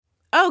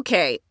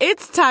Okay,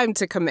 it's time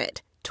to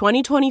commit.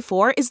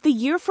 2024 is the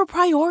year for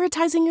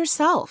prioritizing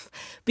yourself.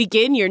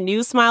 Begin your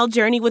new smile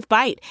journey with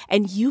Byte,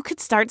 and you could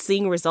start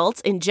seeing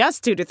results in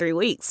just 2 to 3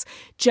 weeks.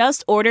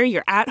 Just order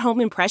your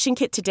at-home impression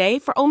kit today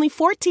for only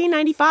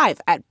 $14.95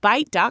 at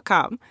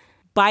Byte.com.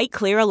 Byte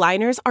Clear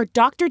aligners are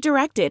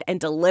doctor-directed and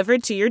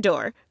delivered to your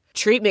door.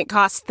 Treatment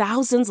costs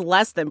thousands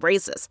less than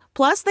braces.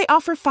 Plus, they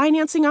offer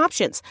financing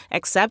options,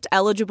 accept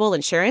eligible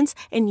insurance,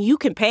 and you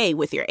can pay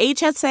with your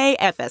HSA,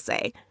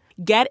 FSA.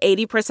 Get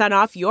 80%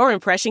 off your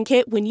impression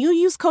kit when you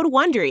use code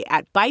WONDERY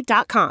at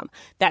Byte.com.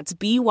 That's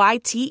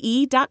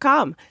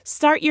BYTE.com.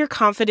 Start your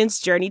confidence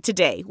journey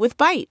today with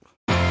Byte.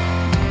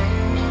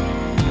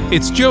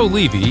 It's Joe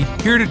Levy,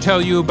 here to tell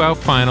you about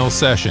Final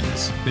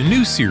Sessions, the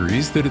new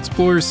series that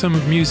explores some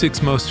of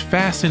music's most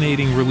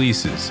fascinating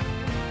releases.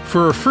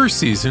 For our first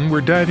season,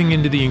 we're diving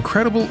into the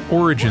incredible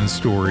origin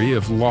story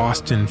of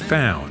Losst And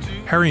Founnd,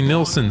 Harry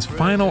Nilsson's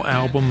final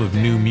album of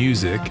new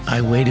music. I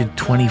waited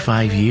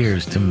 25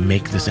 years to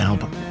make this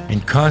album,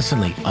 and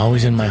constantly,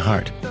 always in my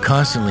heart,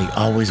 constantly,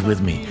 always with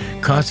me,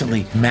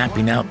 constantly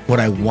mapping out what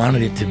I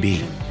wanted it to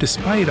be.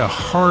 Despite a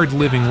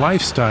hard-living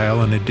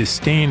lifestyle and a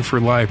disdain for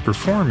live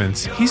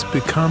performance, he's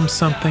become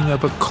something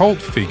of a cult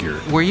figure.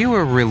 Were you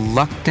a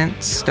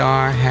reluctant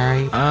star,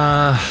 Harry?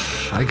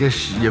 I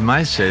guess you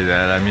might say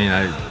that. I mean,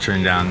 I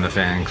turned down the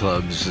fan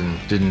clubs and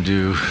didn't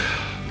do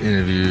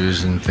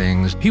interviews and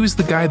things. He was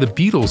the guy the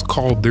Beatles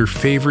called their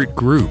favorite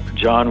group.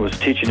 John was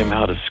teaching him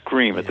how to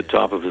scream at the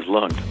top of his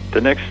lungs.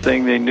 The next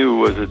thing they knew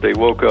was that they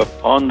woke up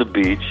on the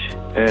beach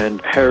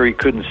and Harry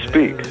couldn't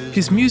speak.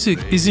 His music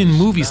is in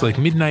movies like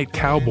Midnight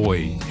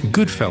Cowboy and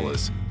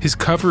Goodfellas. His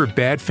cover of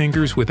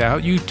Badfinger's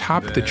Without You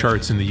topped the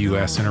charts in the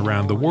US and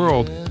around the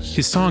world.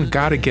 His song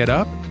Gotta Get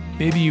Up,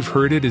 maybe you've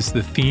heard it as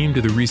the theme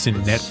to the recent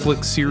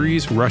Netflix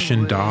series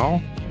Russian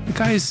Doll. The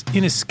guy is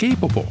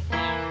inescapable.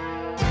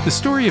 The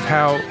story of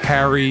how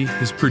Harry,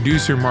 his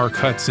producer Mark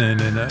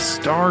Hudson, and a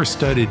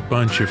star-studded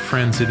bunch of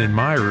friends and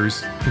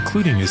admirers,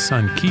 including his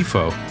son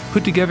Kifo,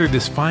 put together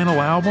this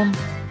final album,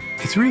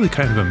 it's really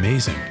kind of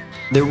amazing.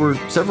 There were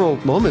several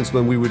moments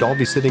when we would all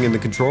be sitting in the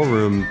control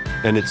room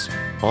and it's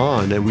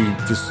on, and we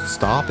just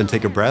stop and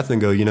take a breath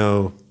and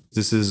go,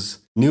 this is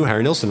new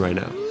Harry Nilsson right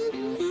now.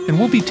 And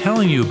we'll be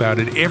telling you about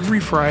it every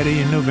Friday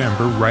in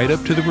November, right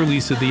up to the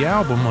release of the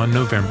album on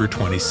November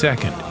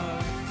 22nd.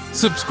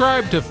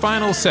 Subscribe to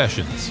Final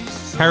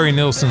Sessions, Harry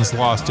Nilsson's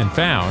Losst and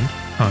Found,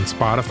 on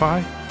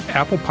Spotify,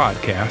 Apple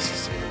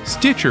Podcasts,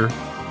 Stitcher,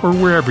 or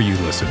wherever you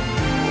listen.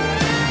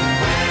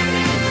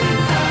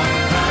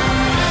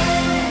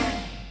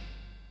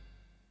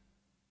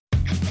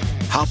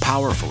 How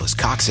powerful is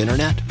Cox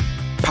Internet?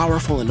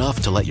 Powerful enough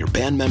to let your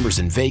band members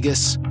in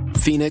Vegas,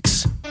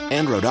 Phoenix,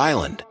 and Rhode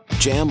Island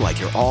jam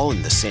like you're all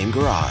in the same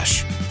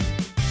garage.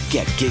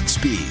 Get gig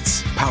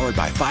speeds powered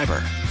by fiber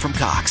from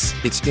Cox.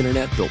 It's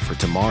internet built for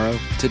tomorrow,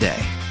 today.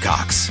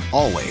 Cox,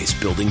 always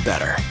building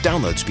better.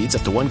 Download speeds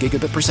up to 1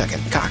 gigabit per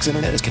second. Cox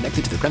Internet is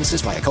connected to the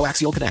premises via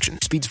coaxial connection.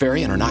 Speeds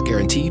vary and are not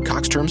guaranteed.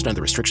 Cox terms and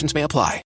other restrictions may apply.